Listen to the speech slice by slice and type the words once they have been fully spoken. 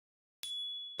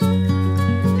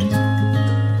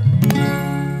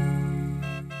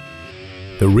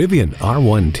The Rivian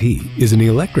R1T is an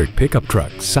electric pickup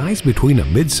truck sized between a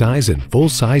mid-size and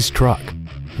full-size truck.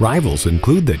 Rivals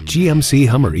include the GMC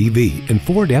Hummer EV and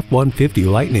Ford F-150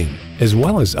 Lightning, as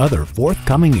well as other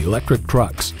forthcoming electric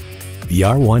trucks. The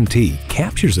R1T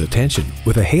captures attention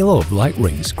with a halo of light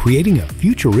rings, creating a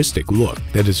futuristic look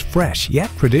that is fresh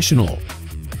yet traditional.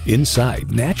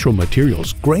 Inside, natural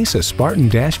materials grace a Spartan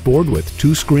dashboard with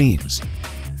 2 screens.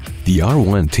 The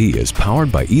R1T is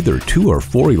powered by either 2 or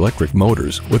 4 electric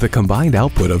motors with a combined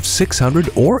output of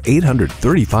 600 or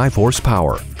 835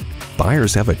 horsepower.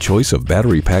 Buyers have a choice of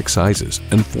battery pack sizes,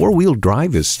 and 4-wheel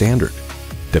drive is standard.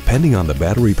 Depending on the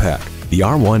battery pack, the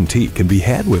R1T can be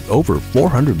had with over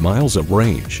 400 miles of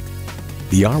range.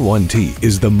 The R1T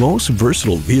is the most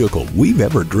versatile vehicle we've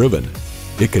ever driven.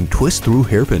 It can twist through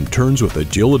hairpin turns with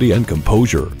agility and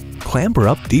composure, clamber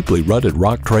up deeply rutted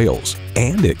rock trails,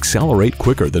 and accelerate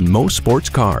quicker than most sports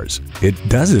cars. It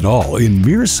does it all in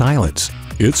mere silence.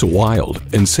 It's wild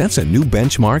and sets a new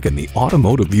benchmark in the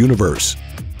automotive universe.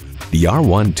 The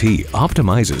R1T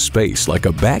optimizes space like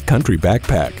a backcountry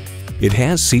backpack. It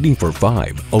has seating for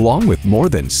 5, along with more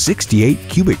than 68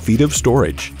 cubic feet of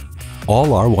storage. All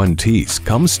R1Ts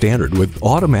come standard with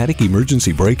automatic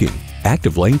emergency braking,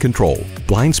 active lane control,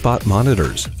 blind spot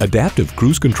monitors, adaptive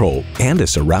cruise control, and a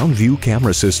surround view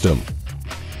camera system.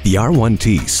 The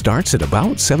R1T starts at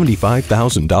about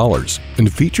 $75,000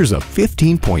 and features a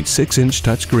 15.6-inch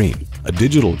touchscreen, a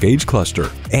digital gauge cluster,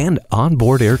 and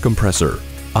onboard air compressor.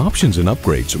 Options and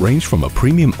upgrades range from a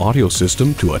premium audio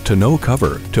system to a tonneau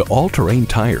cover to all-terrain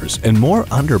tires and more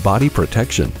underbody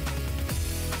protection.